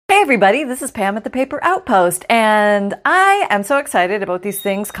everybody, this is Pam at the Paper Outpost, and I am so excited about these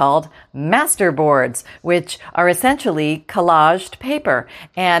things called masterboards, which are essentially collaged paper.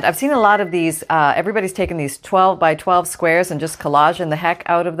 And I've seen a lot of these, everybody's taken these 12 by 12 squares and just collaging the heck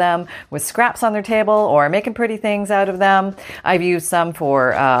out of them with scraps on their table or making pretty things out of them. I've used some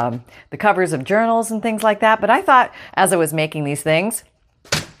for the covers of journals and things like that, but I thought as I was making these things,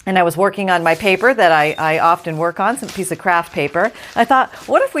 and I was working on my paper that I often work on, some piece of craft paper. I thought,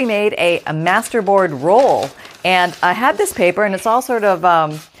 what if we made a masterboard roll? And I had this paper, and it's all sort of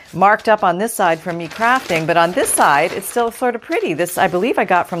marked up on this side from me crafting, but on this side, it's still sort of pretty. This, I believe I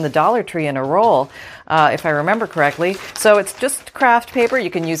got from the Dollar Tree in a roll, if I remember correctly. So it's just craft paper. You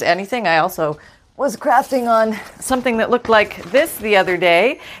can use anything. I also was crafting on something that looked like this the other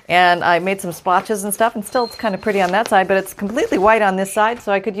day, and I made some splotches and stuff, and still it's kind of pretty on that side, but it's completely white on this side,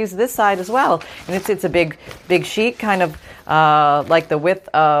 so I could use this side as well. And it's a big sheet, kind of like the width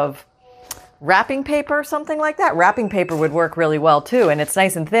of wrapping paper, something like that. Wrapping paper would work really well too, and it's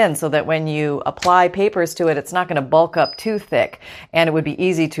nice and thin so that when you apply papers to it, it's not going to bulk up too thick, and it would be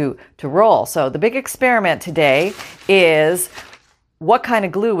easy to roll. So the big experiment today is what kind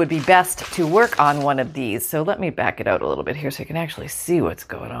of glue would be best to work on one of these. So let me back it out a little bit here so you can actually see what's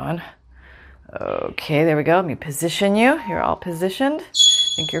going on. Okay, there we go. Let me position you. You're all positioned.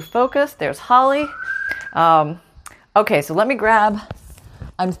 I think you're focused. There's Holly. Okay, so let me grab,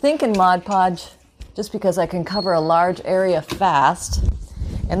 I'm thinking Mod Podge, just because I can cover a large area fast.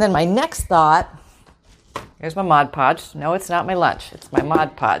 And then my next thought, here's my Mod Podge. No, it's not my lunch. It's my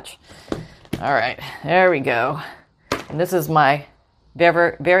Mod Podge. All right, there we go. And this is my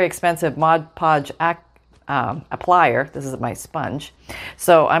very, very expensive Mod Podge applier. This is my sponge.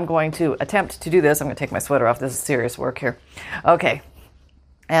 So I'm going to attempt to do this. I'm going to take my sweater off. This is serious work here. Okay.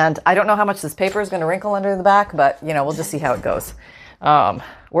 And I don't know how much this paper is going to wrinkle under the back, but, you know, we'll just see how it goes.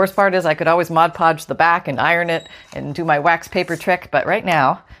 Worst part is I could always Mod Podge the back and iron it and do my wax paper trick. But right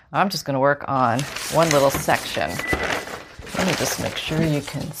now, I'm just going to work on one little section. Let me just make sure you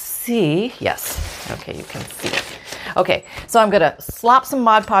can see. Yes. Okay, you can see. Okay, so I'm going to slop some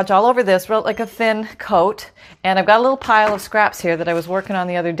Mod Podge all over this, like a thin coat. And I've got a little pile of scraps here that I was working on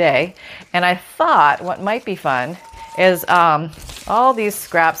the other day. And I thought what might be fun is all these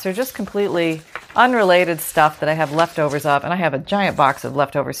scraps are just completely unrelated stuff that I have leftovers of. And I have a giant box of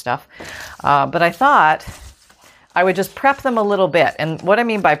leftover stuff. But I thought I would just prep them a little bit. And what I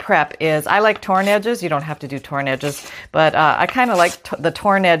mean by prep is I like torn edges. You don't have to do torn edges. But I kind of like the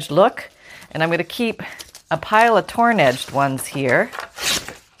torn edge look. And I'm going to keep a pile of torn-edged ones here,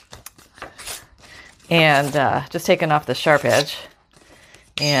 and just taking off the sharp edge.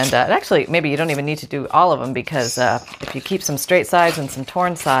 And actually, maybe you don't even need to do all of them, because if you keep some straight sides and some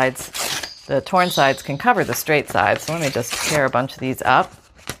torn sides, the torn sides can cover the straight sides. So let me just tear a bunch of these up.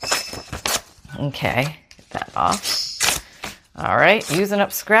 Okay, get that off. All right, using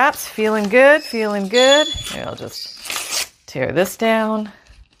up scraps, feeling good, feeling good. Here, I'll just tear this down.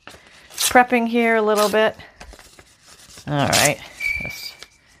 Prepping here a little bit. All right, just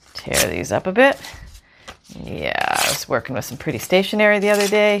tear these up a bit. Yeah, I was working with some pretty stationery the other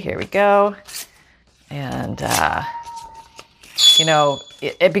day. Here we go. And, you know,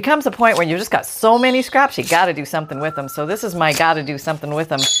 it becomes a point where you just got so many scraps, you got to do something with them. So this is my got to do something with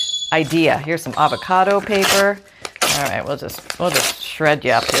them idea. Here's some avocado paper. All right, we'll just shred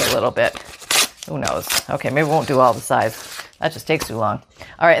you up here a little bit. Who knows? Okay, maybe we won't do all the sides. That just takes too long.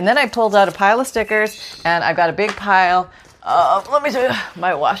 All right, and then I pulled out a pile of stickers, and I've got a big pile of, let me show you,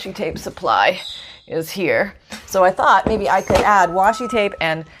 my washi tape supply is here. So I thought maybe I could add washi tape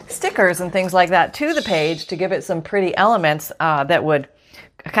and stickers and things like that to the page to give it some pretty elements that would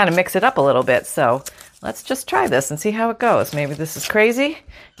kind of mix it up a little bit. So let's just try this and see how it goes. Maybe this is crazy.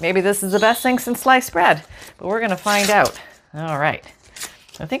 Maybe this is the best thing since sliced bread, but we're going to find out. All right.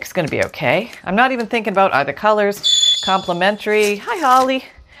 I think it's going to be okay. I'm not even thinking about either colors. Complimentary. Hi, Holly.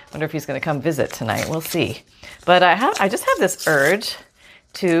 Wonder if he's going to come visit tonight. We'll see. But I just have this urge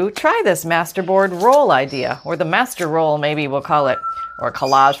to try this masterboard roll idea, or the master roll, maybe we'll call it, or a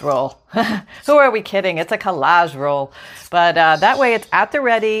collage roll. Who are we kidding? It's a collage roll. But that way it's at the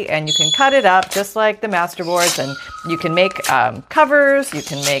ready, and you can cut it up just like the masterboards, and you can make covers, you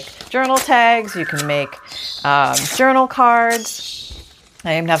can make journal tags, you can make journal cards.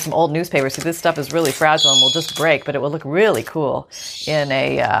 I even have some old newspapers. See, this stuff is really fragile and will just break, but it will look really cool in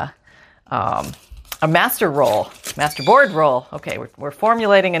a masterboard roll. Okay, we're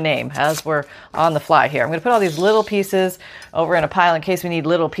formulating a name as we're on the fly here. I'm going to put all these little pieces over in a pile in case we need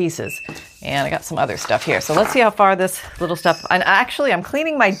little pieces. And I got some other stuff here. So let's see how far this little stuff, and actually I'm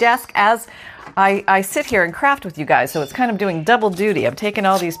cleaning my desk as I sit here and craft with you guys, so it's kind of doing double duty. I'm taking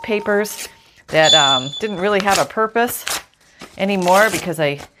all these papers that didn't really have a purpose anymore because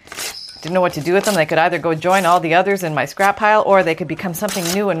I didn't know what to do with them. They could either go join all the others in my scrap pile, or they could become something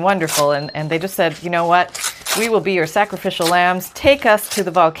new and wonderful. And they just said, you know what? We will be your sacrificial lambs. Take us to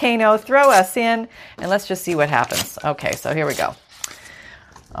the volcano, throw us in, and let's just see what happens. Okay, so here we go.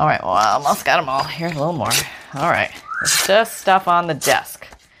 All right, well, I almost got them all. Here's a little more. All right, it's just stuff on the desk.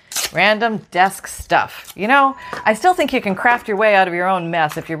 Random desk stuff. You know, I still think you can craft your way out of your own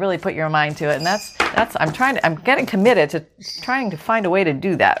mess if you really put your mind to it. And I'm getting committed to trying to find a way to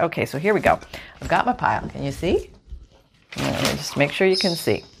do that. Okay, so here we go. I've got my pile. Can you see? Just make sure you can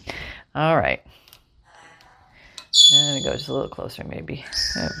see. All right. And go just a little closer, maybe.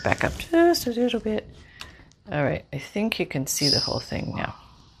 Back up just a little bit. All right, I think you can see the whole thing now.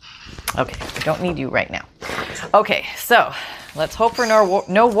 Okay, I don't need you right now. Okay, so let's hope for no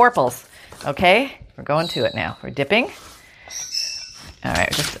warples. Okay, we're going to it now. We're dipping. All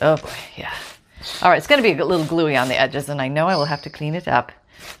right, oh boy, yeah. All right, it's going to be a little gluey on the edges, and I know I will have to clean it up.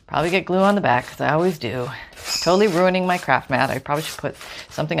 Probably get glue on the back, because I always do. Totally ruining my craft mat. I probably should put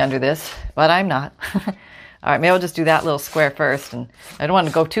something under this, but I'm not. All right, maybe I'll just do that little square first, and I don't want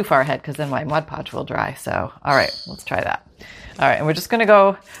to go too far ahead because then my Mod Podge will dry. So, all right, let's try that. All right, and we're just going to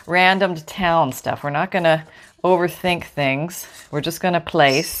go random to town stuff. We're not going to overthink things. We're just going to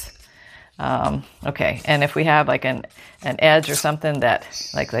place. Okay, and if we have like an edge or something that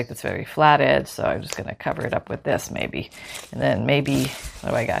like that's very flat edge, so I'm just going to cover it up with this maybe. And then maybe, what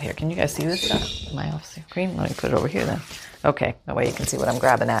do I got here? Can you guys see this stuff? Am I off screen? Let me put it over here then. Okay, that way you can see what I'm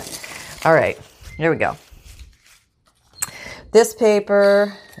grabbing at. All right, here we go. This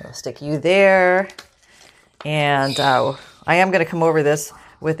paper, I'll stick you there. And I am going to come over this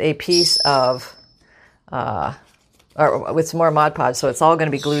with a piece of, or with some more Mod Podge, so it's all going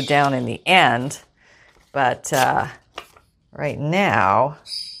to be glued down in the end. But right now,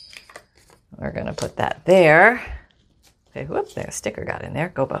 we're going to put that there. Okay, whoops, there, a sticker got in there.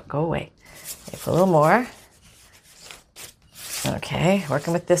 Go away. Okay, put a little more. Okay,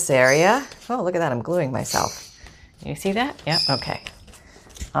 working with this area. Oh, look at that, I'm gluing myself. Can you see that? Yeah, okay.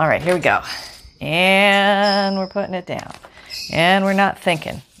 All right, here we go. And we're putting it down. And we're not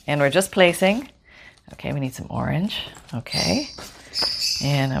thinking. And we're just placing. Okay, we need some orange. Okay.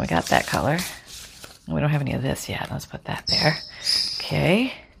 And we got that color. We don't have any of this yet. Let's put that there.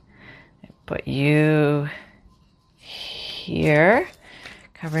 Okay. Put you here,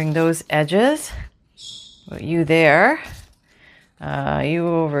 covering those edges. Put you there. You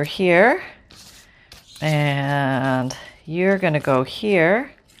over here. And you're going to go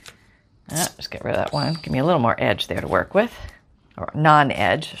here. Just get rid of that one. Give me a little more edge there to work with. Or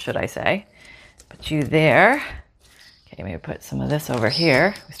non-edge, should I say. Put you there. Okay, maybe put some of this over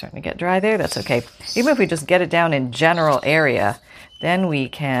here. We're starting to get dry there. That's okay. Even if we just get it down in general area, then we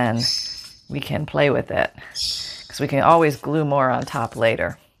can play with it. Because we can always glue more on top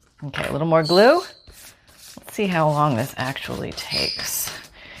later. Okay, a little more glue. Let's see how long this actually takes.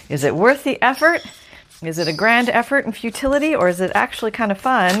 Is it worth the effort? Is it a grand effort and futility, or is it actually kind of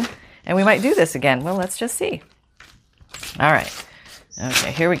fun? And we might do this again. Well, let's just see. All right.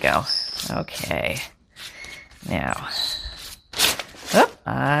 Okay, here we go. Okay. Now,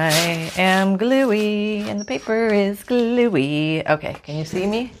 I am gluey, and the paper is gluey. Okay, can you see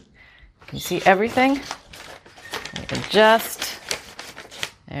me? Can you see everything? You can just,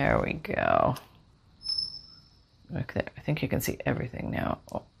 there we go. Okay, I think you can see everything now.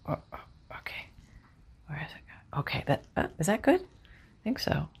 Okay. Where is it? Okay, is that good? I think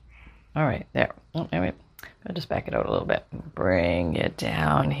so. All right, there. Anyway, I'll just back it out a little bit. Bring it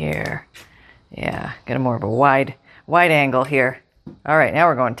down here. Yeah, get a more of a wide angle here. All right, now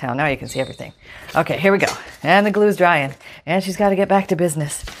we're going to town. Now you can see everything. Okay, here we go. And the glue's drying. And she's got to get back to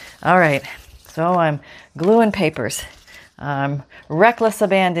business. All right, so I'm gluing papers. I'm reckless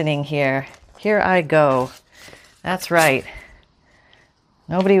abandoning here. Here I go. That's right.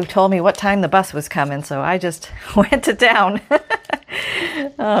 Nobody told me what time the bus was coming, so I just went to town.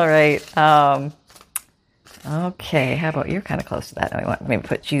 All right. Okay, how about you're kind of close to that. I want maybe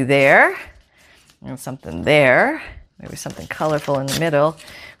put you there and something there. Maybe something colorful in the middle.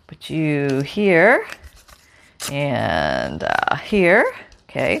 Put you here and here.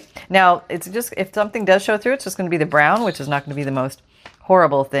 Okay. Now, it's just, if something does show through, it's just going to be the brown, which is not going to be the most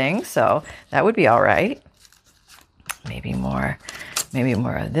horrible thing. So that would be all right. Maybe more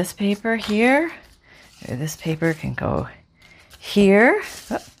of this paper here. Maybe this paper can go here.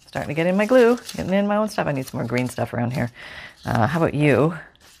 Oh, starting to get in my glue, getting in my own stuff. I need some more green stuff around here. How about you?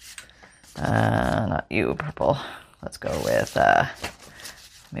 Not you, purple. Let's go with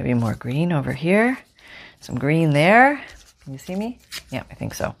Maybe more green over here. Some green there. Can you see me? Yeah, I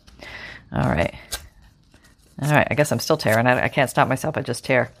think so. All right. All right, I guess I'm still tearing. I can't stop myself. I just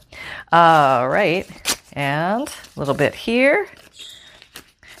tear. All right. And a little bit here.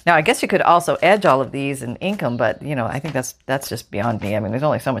 Now, I guess you could also edge all of these and ink them, but, you know, I think that's just beyond me. I mean, there's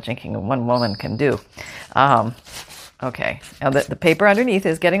only so much inking one woman can do. Okay. Now, the paper underneath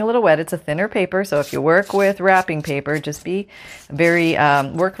is getting a little wet. It's a thinner paper, so if you work with wrapping paper, just be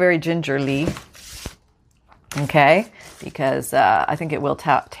work very gingerly, okay? Because I think it will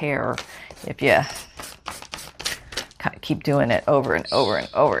tear if you kind of keep doing it over and over and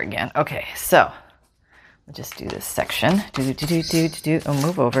over again. Okay, so we'll just do this section. Oh,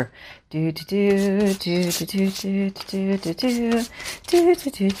 move over. Can you see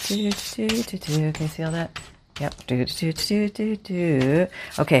all that? Yep.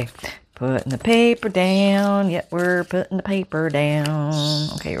 Okay. Putting the paper down. Yep, we're putting the paper down.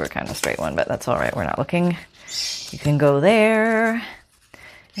 Okay, we're kind of straight one, but that's all right. We're not looking. You can go there.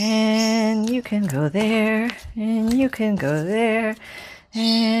 And you can go there. And you can go there.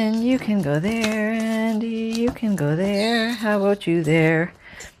 And you can go there. And you can go there. How about you there?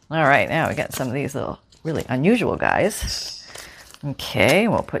 All right, now we got some of these little really unusual guys. Okay,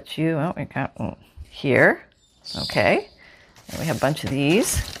 we'll put you, oh, we got here. Okay, and we have a bunch of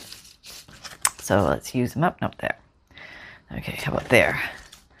these. So let's use them up. No, there. Okay, how about there?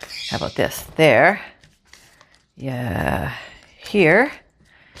 How about this? There. Yeah, here.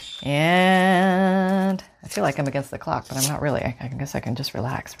 And I feel like I'm against the clock, but I'm not really. I guess I can just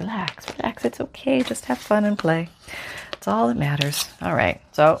relax. It's okay. Just have fun and play. That's all that matters. All right.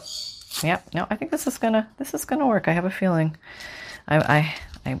 So, yeah, no, I think this is gonna work. I have a feeling. I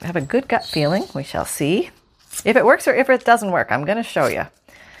have a good gut feeling. We shall see if it works or if it doesn't work. I'm gonna show you,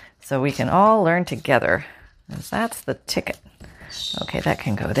 so we can all learn together. That's the ticket. Okay, that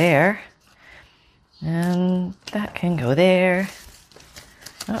can go there, and that can go there.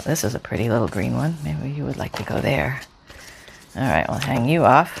 Oh, this is a pretty little green one. Maybe you would like to go there. All right, we'll hang you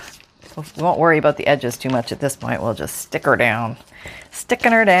off. We won't worry about the edges too much at this point. We'll just stick her down.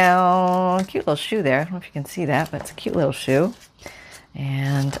 Sticking her down. Cute little shoe there. I don't know if you can see that, but it's a cute little shoe.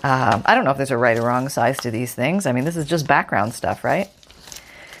 And I don't know if there's a right or wrong size to these things. I mean, this is just background stuff, right?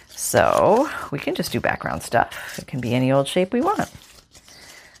 So we can just do background stuff. It can be any old shape we want.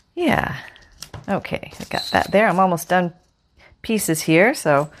 Yeah. Okay, I got that there. I'm almost done pieces here,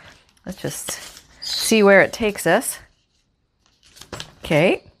 so let's just see where it takes us.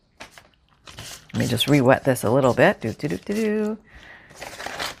 Okay. Let me just re-wet this a little bit.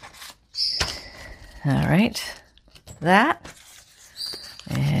 All right. That.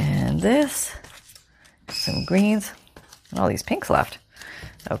 And this. Some greens. And all these pinks left.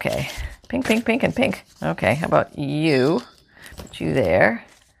 Okay. Pink, pink, pink, and pink. Okay, how about you? Put you there.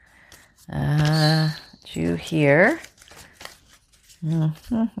 Put you here.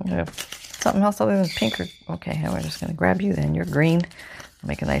 Something else other than pink. Okay, now we're just going to grab you then. You're green.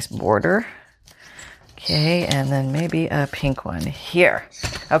 Make a nice border. Okay, and then maybe a pink one here.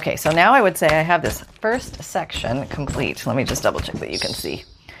 Okay, so now I would say I have this first section complete. Let me just double check that you can see.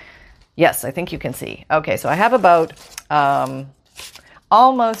 Yes, I think you can see. Okay, so I have about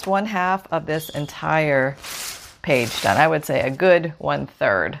almost 1/2 of this entire page done. I would say a good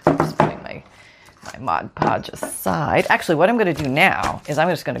 1/3. I'm just putting my Mod Podge aside. Actually, what I'm going to do now is I'm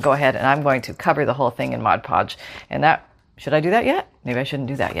just going to go ahead and I'm going to cover the whole thing in Mod Podge. And that, should I do that yet? Maybe I shouldn't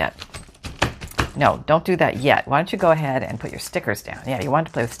do that yet. No, don't do that yet. Why don't you go ahead and put your stickers down? Yeah, you want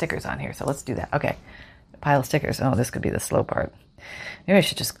to play with stickers on here, so let's do that. Okay, a pile of stickers. Oh, this could be the slow part. Maybe I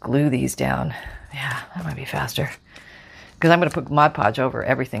should just glue these down. Yeah, that might be faster. Because I'm going to put Mod Podge over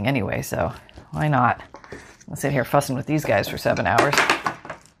everything anyway, so why not? I'll sit here fussing with these guys for 7 hours.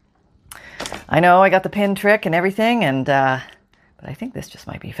 I know I got the pin trick and everything, and but I think this just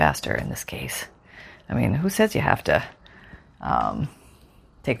might be faster in this case. I mean, who says you have to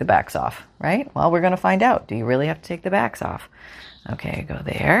take the backs off, right? Well, we're going to find out. Do you really have to take the backs off? Okay, go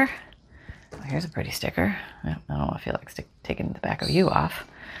there. Oh, here's a pretty sticker. I don't feel like taking the back of you off.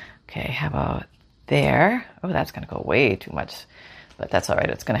 Okay, how about there? Oh, that's going to go way too much, but that's all right.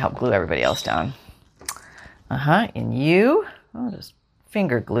 It's going to help glue everybody else down. And you. I'll just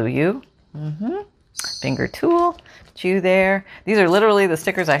finger glue you. Finger tool. Put you there. These are literally the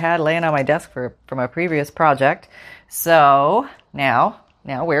stickers I had laying on my desk from a previous project. So now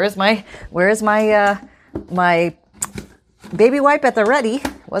where is my my baby wipe at the ready?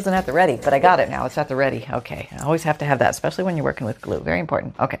 Wasn't at the ready, but I got it now. It's at the ready. Okay, I always have to have that, especially when you're working with glue. Very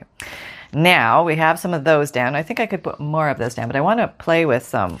important. Okay, now we have some of those down. I think I could put more of those down, but I want to play with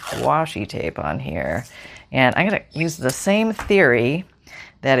some washi tape on here, and I'm going to use the same theory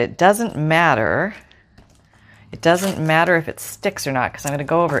that it doesn't matter. It doesn't matter if it sticks or not, because I'm going to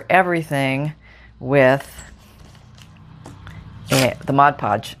go over everything with the Mod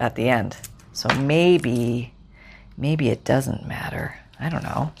Podge at the end. So maybe it doesn't matter. I don't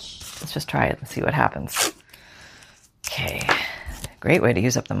know. Let's just try it and see what happens. Okay, great way to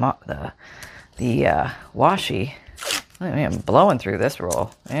use up the washi. I'm blowing through this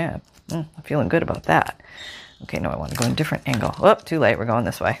roll. Yeah, I'm feeling good about that. Okay, no, I want to go in a different angle. Oh, too late. We're going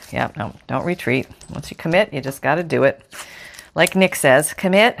this way. Yeah, no, don't retreat. Once you commit, you just got to do it. Like Nick says,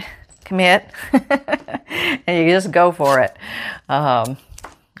 commit, and you just go for it.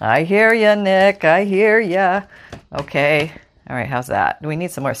 I hear you, Nick. I hear ya. Okay. All right, how's that? Do we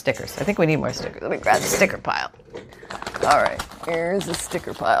need some more stickers? I think we need more stickers. Let me grab the sticker pile. All right, here's the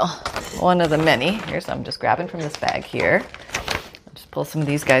sticker pile. One of the many. Here's some I'm just grabbing from this bag here. I'll just pull some of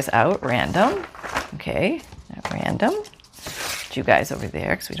these guys out, random. Okay, at random. Put you guys over there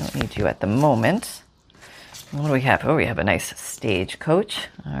because we don't need you at the moment. What do we have? Oh, we have a nice stagecoach.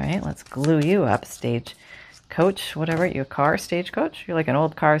 All right, let's glue you up, stagecoach, whatever. You a car stagecoach? You're like an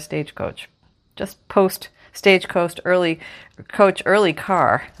old car stagecoach. Just post stagecoach, early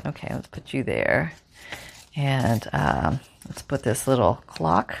car. Okay, let's put you there. And let's put this little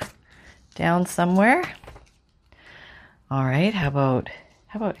clock down somewhere. All right, how about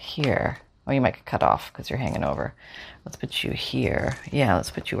here? Oh, you might get cut off because you're hanging over. Let's put you here. Yeah,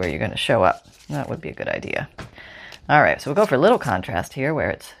 let's put you where you're going to show up. That would be a good idea. All right, so we'll go for a little contrast here where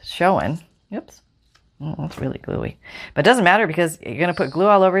it's showing. Oops. Oh, it's really gluey. But it doesn't matter because you're going to put glue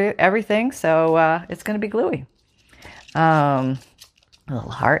all over everything, so it's going to be gluey. A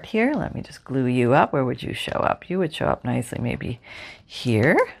little heart here. Let me just glue you up. Where would you show up? You would show up nicely maybe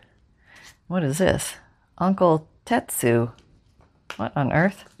here. What is this? Uncle Tetsu. What on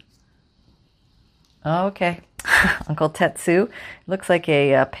earth? Okay. Uncle Tetsu. Looks like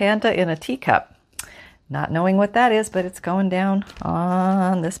a panda in a teacup. Not knowing what that is, but it's going down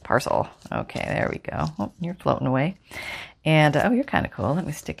on this parcel. Okay, there we go. Oh, you're floating away. And, oh, you're kind of cool. Let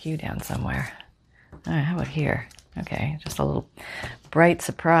me stick you down somewhere. All right, how about here? Okay, just a little bright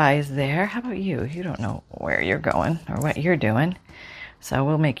surprise there. How about you? You don't know where you're going or what you're doing. So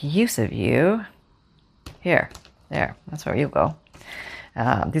we'll make use of you. Here, there, that's where you go.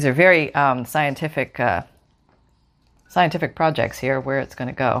 These are very scientific projects here, where it's going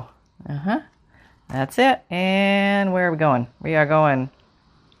to go. That's it. And where are we going? We are going,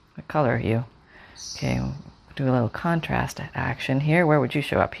 what color are you? Okay, we'll do a little contrast action here. Where would you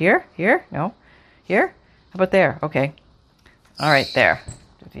show up? Here? Here? No? Here? How about there? Okay. All right, there.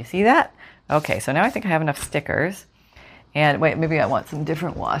 Did you see that? Okay, so now I think I have enough stickers. And wait, maybe I want some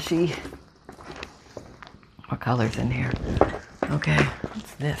different washi. What color's in here? Okay,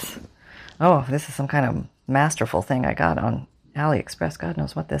 what's this? Oh, this is some kind of masterful thing I got on AliExpress. God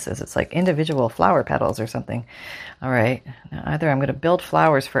knows what this is. It's like individual flower petals or something. All right, now either I'm going to build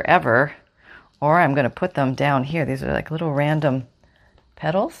flowers forever, or I'm going to put them down here. These are like little random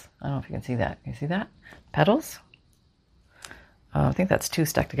petals. I don't know if you can see that. Can you see that? Petals? I think that's two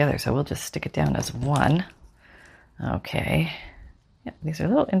stuck together, so we'll just stick it down as one. Okay. Yeah, these are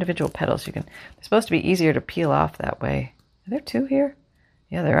little individual petals. They're supposed to be easier to peel off that way. Are there two here?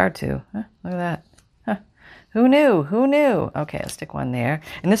 Yeah, there are two. Huh, look at that. Huh. Who knew? Who knew? Okay, let's stick one there.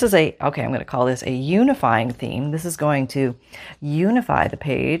 And this is okay, I'm going to call this a unifying theme. This is going to unify the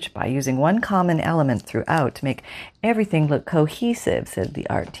page by using one common element throughout to make everything look cohesive, said the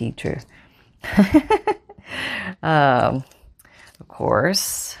art teacher. Of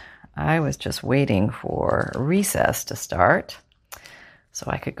course, I was just waiting for recess to start so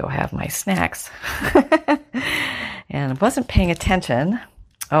I could go have my snacks. And I wasn't paying attention.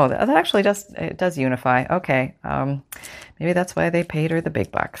 Oh, that actually does unify. Okay. Maybe that's why they paid her the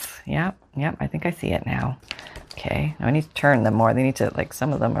big bucks. Yep, I think I see it now. Okay. Now I need to turn them more. They need to, like,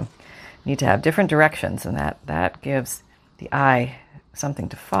 some of them need to have different directions, and that gives the eye something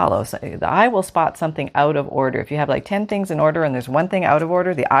to follow. So the eye will spot something out of order. If you have like 10 things in order and there's one thing out of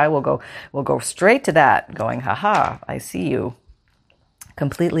order, the eye will go straight to that, going, haha, I see you.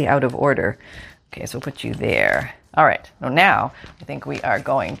 Completely out of order. Okay, so we'll put you there. All right. Now I think we are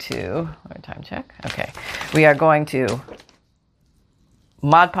going to time check. Okay. We are going to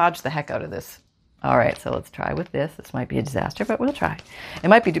Mod Podge the heck out of this. All right, so let's try with this. This might be a disaster, but we'll try. It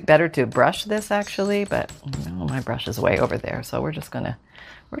might be better to brush this actually, but my brush is way over there, so we're just gonna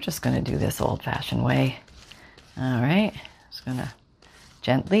do this old-fashioned way. All right, just gonna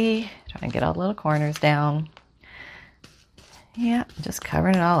gently try and get all the little corners down. Yeah, just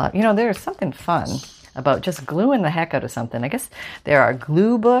covering it all up. You know, there's something fun about just gluing the heck out of something. I guess there are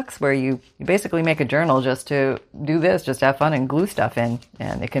glue books where you basically make a journal just to do this, just have fun and glue stuff in.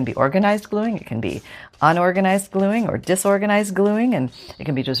 And it can be organized gluing, it can be unorganized gluing or disorganized gluing, and it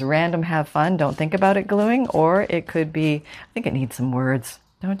can be just random, have fun, don't think about it gluing, or it could be, I think it needs some words,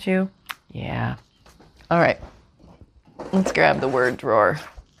 don't you? Yeah. All right. Let's grab the word drawer.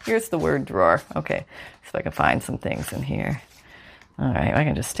 Here's the word drawer. Okay. See if I can find some things in here. All right. I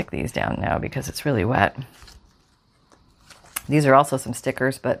can just stick these down now because it's really wet. These are also some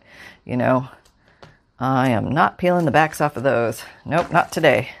stickers, but, you know, I am not peeling the backs off of those. Nope, not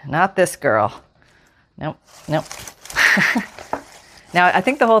today. Not this girl. Nope, nope. Now, I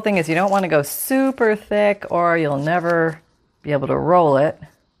think the whole thing is you don't want to go super thick or you'll never be able to roll it.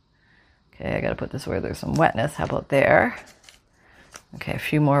 Okay, I got to put this where there's some wetness. How about there? Okay, a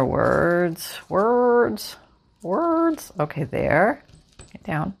few more words. Words. Okay, there. Get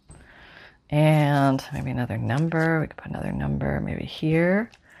down. And maybe another number. We could put another number maybe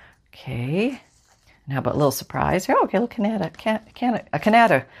here. Okay. And how about a little surprise? Oh, okay, a little Canada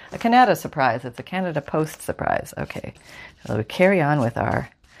surprise. It's a Canada Post surprise. Okay. So we carry on with our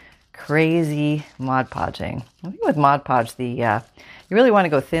crazy Mod Podging. I think with Mod Podge, you really want to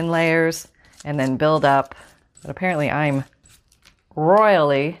go thin layers and then build up. But apparently I'm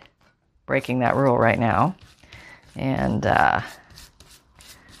royally breaking that rule right now. And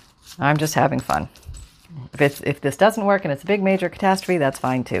I'm just having fun. If this doesn't work and it's a big major catastrophe, that's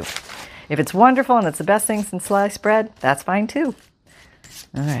fine too. If it's wonderful and it's the best thing since sliced bread, that's fine too.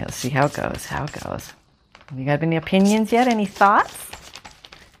 All right, let's see how it goes. You got any opinions yet? Any thoughts?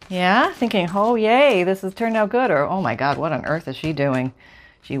 Yeah, thinking, oh yay, this has turned out good, or oh my God, what on earth is she doing?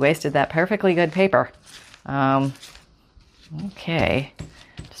 She wasted that perfectly good paper. Okay,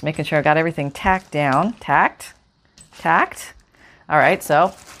 just making sure I got everything tacked down. Tacked. All right,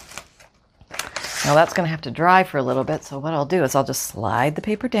 so now that's going to have to dry for a little bit. So what I'll do is I'll just slide the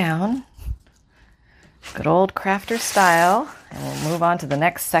paper down, good old crafter style, and we'll move on to the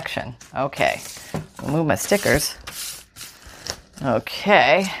next section. Okay, we'll move my stickers.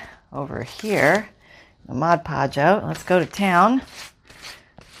 Okay, over here, the Mod Podge out. Let's go to town.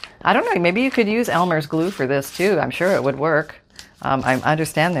 I don't know, maybe you could use Elmer's glue for this too. I'm sure it would work. I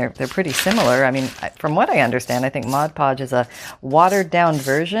understand they're pretty similar. I mean, from what I understand, I think Mod Podge is a watered down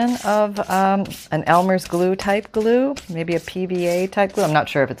version of an Elmer's glue type glue, maybe a PVA type glue. I'm not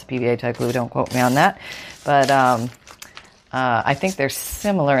sure if it's a PVA type glue. Don't quote me on that. But I think they're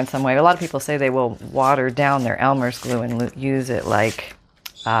similar in some way. A lot of people say they will water down their Elmer's glue and use it like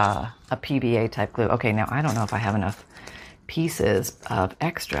a PVA type glue. Okay, now I don't know if I have enough pieces of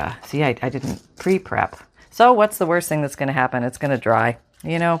extra. See, I didn't pre-prep. So what's the worst thing that's going to happen? It's going to dry.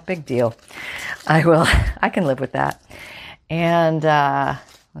 You know, big deal. I can live with that. And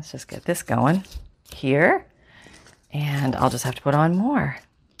let's just get this going here. And I'll just have to put on more.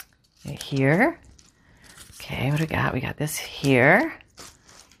 Here. Okay, what do we got? We got this here.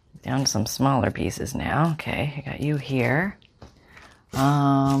 Down to some smaller pieces now. Okay, I got you here.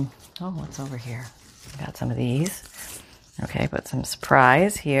 Oh, what's over here? Got some of these. Okay, put some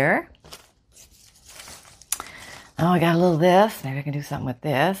surprise here. Oh, I got a little of this. Maybe I can do something with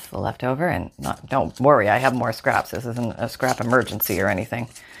this, the leftover. And don't worry, I have more scraps. This isn't a scrap emergency or anything.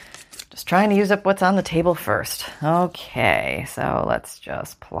 Just trying to use up what's on the table first. Okay, so let's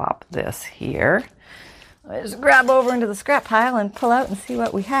just plop this here. Let's grab over into the scrap pile and pull out and see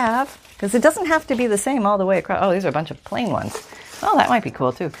what we have. Because it doesn't have to be the same all the way across. Oh, these are a bunch of plain ones. Oh, that might be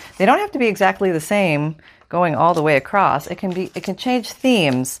cool too. They don't have to be exactly the same going all the way across. It can change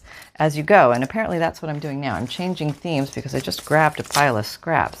themes as you go, and apparently that's what I'm doing now. I'm changing themes because I just grabbed a pile of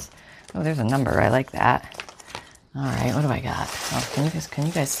scraps. Oh, there's a number. I like that. All right, what do I got? Oh, can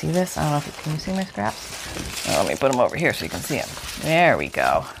you guys see this? I don't know if can you see my scraps? Oh, let me put them over here so you can see them. There we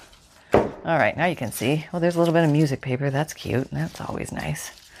go. All right, now you can see. Oh, there's a little bit of music paper. That's cute. That's always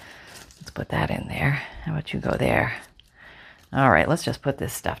nice. Let's put that in there. How about you go there? All right, let's just put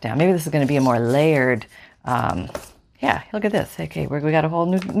this stuff down. Maybe this is going to be a more layered. Yeah, look at this. Okay, we got a whole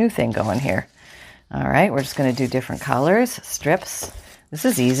new thing going here. All right, we're just going to do different colors, strips. This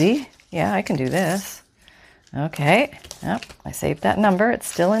is easy. Yeah, I can do this. Okay, yep, I saved that number. It's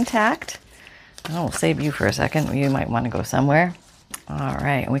still intact. I'll save you for a second. You might want to go somewhere. All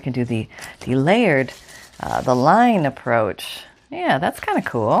right, and we can do the layered, the line approach. Yeah, that's kind of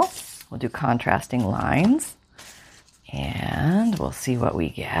cool. We'll do contrasting lines. And we'll see what we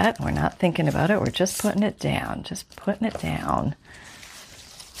get. We're not thinking about it. We're just putting it down. Just putting it down.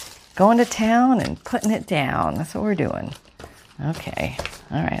 Going to town and putting it down. That's what we're doing. Okay.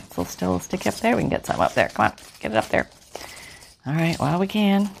 All right. So still stick up there. We can get some up there. Come on. Get it up there. All right. While we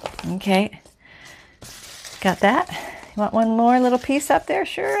can. Okay. Got that? You want one more little piece up there?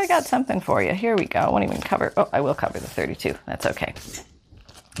 Sure, I got something for you. Here we go. I won't even cover. Oh, I will cover the 32. That's okay.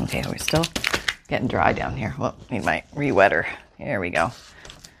 Okay, we're still getting dry down here. Well, need my re-wetter. Here we go.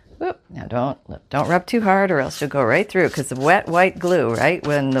 Whoop. Now don't rub too hard or else you'll go right through, because the wet white glue, right?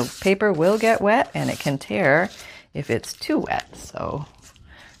 When the paper will get wet and it can tear if it's too wet. So,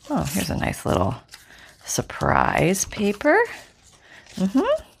 oh, here's a nice little surprise paper. And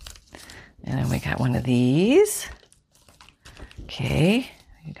then we got one of these. Okay,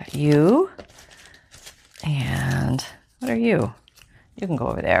 we got you. And what are you? You can go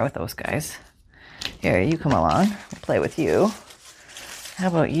over there with those guys. Here, you come along. We'll play with you. How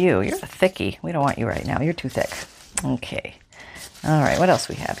about you? You're a thickie. We don't want you right now. You're too thick. Okay. All right, what else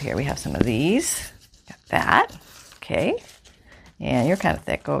we have here? We have some of these. Got that. Okay. Yeah, you're kind of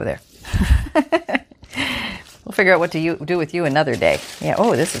thick. Go over there. We'll figure out what to do with you another day. Yeah,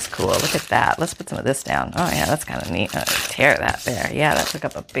 oh, this is cool. Look at that. Let's put some of this down. Oh, yeah, that's kind of neat. Tear that there. Yeah, that took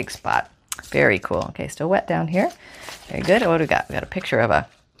up a big spot. Very cool. Okay, still wet down here. Very good. What do we got? We got a picture of a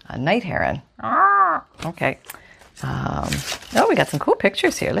night heron. Okay. Oh, we got some cool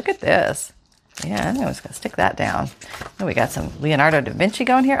pictures here. Look at this. Yeah, I'm just going to stick that down. Oh, we got some Leonardo da Vinci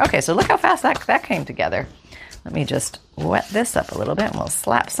going here. Okay, so look how fast that came together. Let me just wet this up a little bit and we'll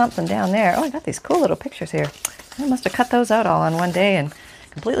slap something down there. Oh, I got these cool little pictures here. I must have cut those out all in one day and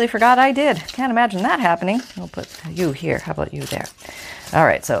completely forgot I did. Can't imagine that happening. We'll put you here. How about you there? All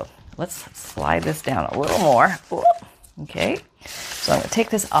right, so let's slide this down a little more. Ooh, okay. So I'm going to take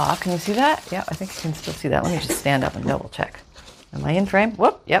this off. Can you see that? Yeah, I think you can still see that. Let me just stand up and double check. Am I in frame?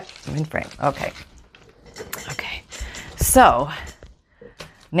 Whoop. Yep, I'm in frame. Okay. Okay. So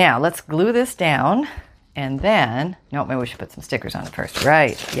now let's glue this down. And then, no, maybe we should put some stickers on it first.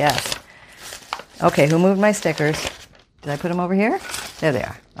 Right. Yes. Okay, who moved my stickers? Did I put them over here? There they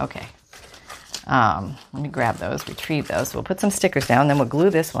are. Okay. Let me grab those, retrieve those. So we'll put some stickers down, then we'll glue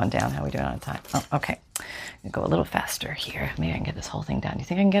this one down. How are we doing on time? Oh, okay. Go a little faster here. Maybe I can get this whole thing done. Do you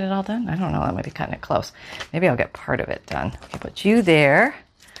think I can get it all done? I don't know. That might be cutting it close. Maybe I'll get part of it done. Okay, put you there.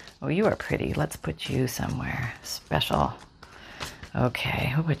 Oh, you are pretty. Let's put you somewhere special.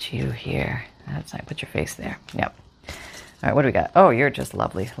 Okay, we'll put you here. That's nice. Put your face there. Yep. All right, what do we got? Oh, you're just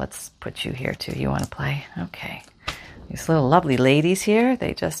lovely. Let's put you here too. You want to play? Okay. These little lovely ladies here,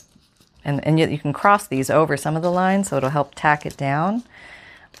 they just, and you can cross these over some of the lines, so it'll help tack it down.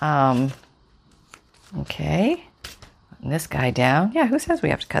 Okay. And this guy down. Yeah, who says we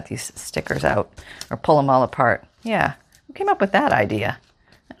have to cut these stickers out or pull them all apart? Yeah. Who came up with that idea?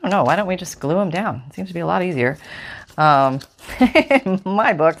 I don't know. Why don't we just glue them down? It seems to be a lot easier. In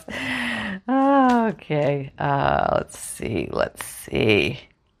my books. Okay. Let's see. Let's see.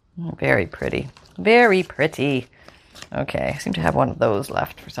 Very pretty. Very pretty. Okay. I seem to have one of those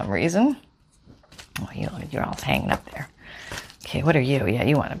left for some reason. Oh, you're all hanging up there. Okay, what are you? Yeah,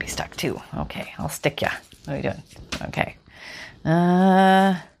 you want to be stuck too. Okay, I'll stick ya. What are you doing? Okay.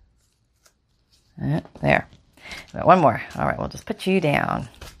 There. Got one more. All right, we'll just put you down.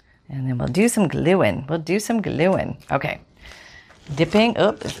 And then we'll do some gluing. Okay. Dipping.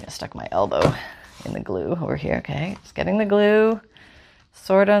 Oh, I stuck my elbow in the glue over here. Okay, just getting the glue.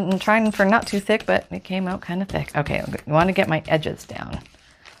 Sort of, I'm trying for not too thick, but it came out kind of thick. Okay, I want to get my edges down.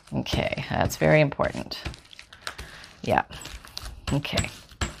 Okay, that's very important. Yeah. Okay.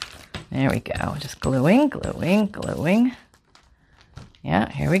 There we go. Just gluing.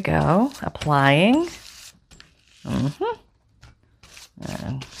 Yeah, here we go. Applying. And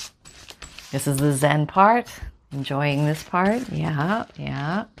this is the Zen part. Enjoying this part.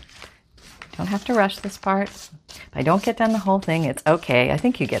 Yeah. Don't have to rush this part. If I don't get done the whole thing, it's okay. I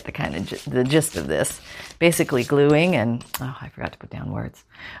think you get the kind of the gist of this. Basically gluing and, oh, I forgot to put down words.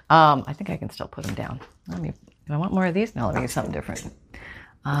 I think I can still put them down. Do I want more of these? No, let me get something different.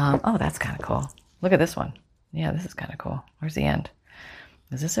 Oh, that's kind of cool. Look at this one. Yeah, this is kind of cool. Where's the end?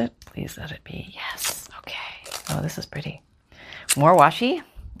 Is this it? Please let it be. Yes. Okay. Oh, this is pretty. More washi.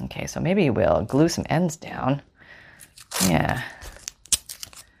 Okay, so maybe we'll glue some ends down. Yeah.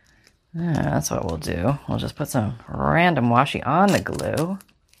 That's what we'll do. We'll just put some random washi on the glue.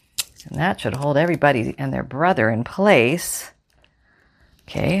 And that should hold everybody and their brother in place.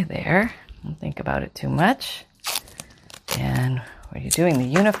 Okay, there. Don't think about it too much. And we're doing the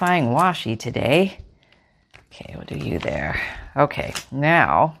unifying washi today. Okay, we'll do you there. Okay,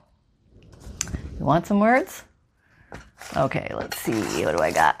 now, you want some words? Okay, let's see. What do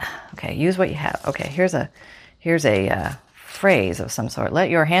I got? Okay, use what you have. Okay, here's a phrase of some sort. Let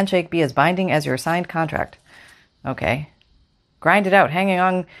your handshake be as binding as your signed contract. Okay. Grind it out. Hanging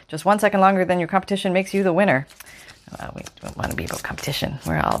on just 1 second longer than your competition makes you the winner. We don't want to be about competition.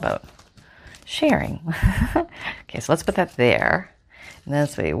 We're all about sharing. Okay, so let's put that there. And then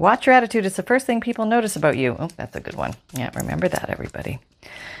let's see. Watch your attitude. It's the first thing people notice about you. Oh, that's a good one. Yeah, remember that, everybody.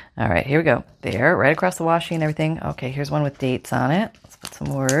 All right, here we go. There, right across the washi and everything. Okay, here's one with dates on it. Let's put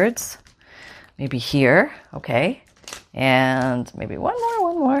some words. Maybe here. Okay. And maybe one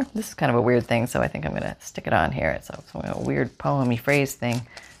more. This is kind of a weird thing, so I think I'm going to stick it on here. It's a weird poem-y phrase thing.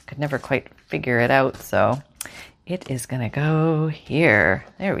 Could never quite figure it out, so it is going to go here.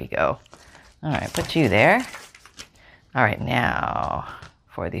 There we go. All right, put you there. All right, now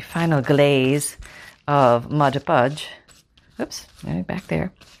for the final glaze of Mod Podge. Oops, back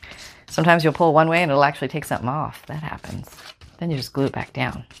there. Sometimes you'll pull one way and it'll actually take something off. That happens. Then you just glue it back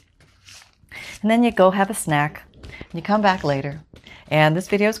down. And then you go have a snack. You come back later. And this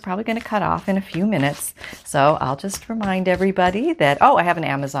video is probably going to cut off in a few minutes. So I'll just remind everybody that, I have an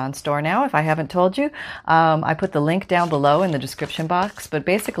Amazon store now, if I haven't told you. I put the link down below in the description box. But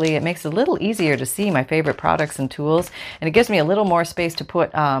basically, it makes it a little easier to see my favorite products and tools. And it gives me a little more space to put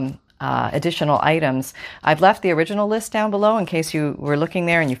additional items. I've left the original list down below in case you were looking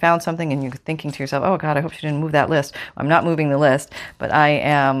there and you found something and you're thinking to yourself, oh God, I hope she didn't move that list. I'm not moving the list, but I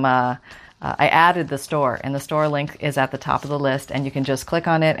am... I added the store, and the store link is at the top of the list, and you can just click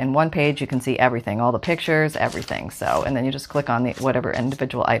on it, and one page you can see everything, all the pictures, everything. So, and then you just click on the whatever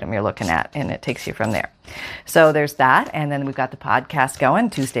individual item you're looking at, and it takes you from there. So there's that, and then we've got the podcast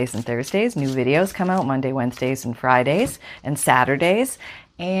going Tuesdays and Thursdays. New videos come out Monday, Wednesdays, and Fridays, and Saturdays.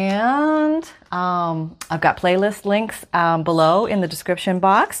 And I've got playlist links below in the description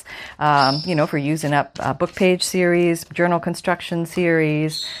box, for using up book page series, journal construction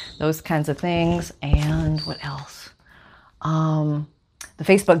series, those kinds of things. And what else?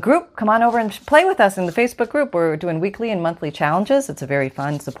 The Facebook group. Come on over and play with us in the Facebook group. We're doing weekly and monthly challenges. It's a very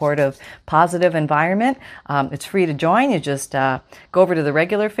fun, supportive, positive environment. It's free to join. You just go over to the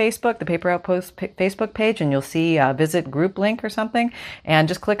regular Facebook, the Paper Outpost Facebook page, and you'll see visit group link or something. And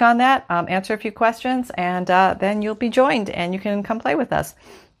just click on that, answer a few questions, and then you'll be joined and you can come play with us.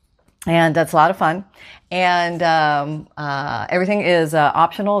 And that's a lot of fun. And everything is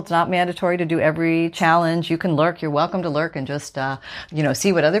optional. It's not mandatory to do every challenge. You can lurk. You're welcome to lurk and just,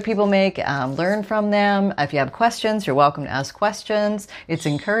 see what other people make, learn from them. If you have questions, you're welcome to ask questions. It's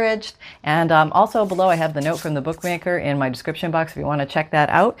encouraged. And also below, I have the note from the bookmaker in my description box if you want to check that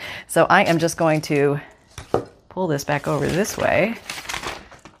out. So I am just going to pull this back over this way.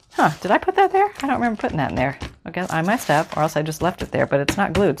 Did I put that there? I don't remember putting that in there. Okay, I must have, or else I just left it there, but it's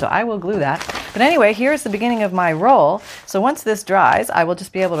not glued, so I will glue that. But anyway, here's the beginning of my roll. So once this dries, I will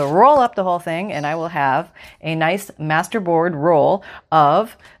just be able to roll up the whole thing, and I will have a nice masterboard roll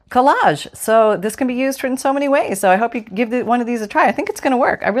of collage. So this can be used in so many ways. So I hope you give one of these a try. I think it's going to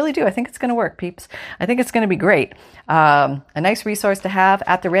work. I really do. I think it's going to work, peeps. I think it's going to be great. A nice resource to have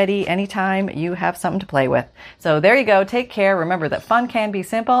at the ready anytime you have something to play with. So there you go. Take care. Remember that fun can be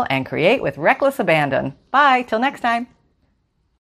simple, and create with reckless abandon. Bye. Till next time.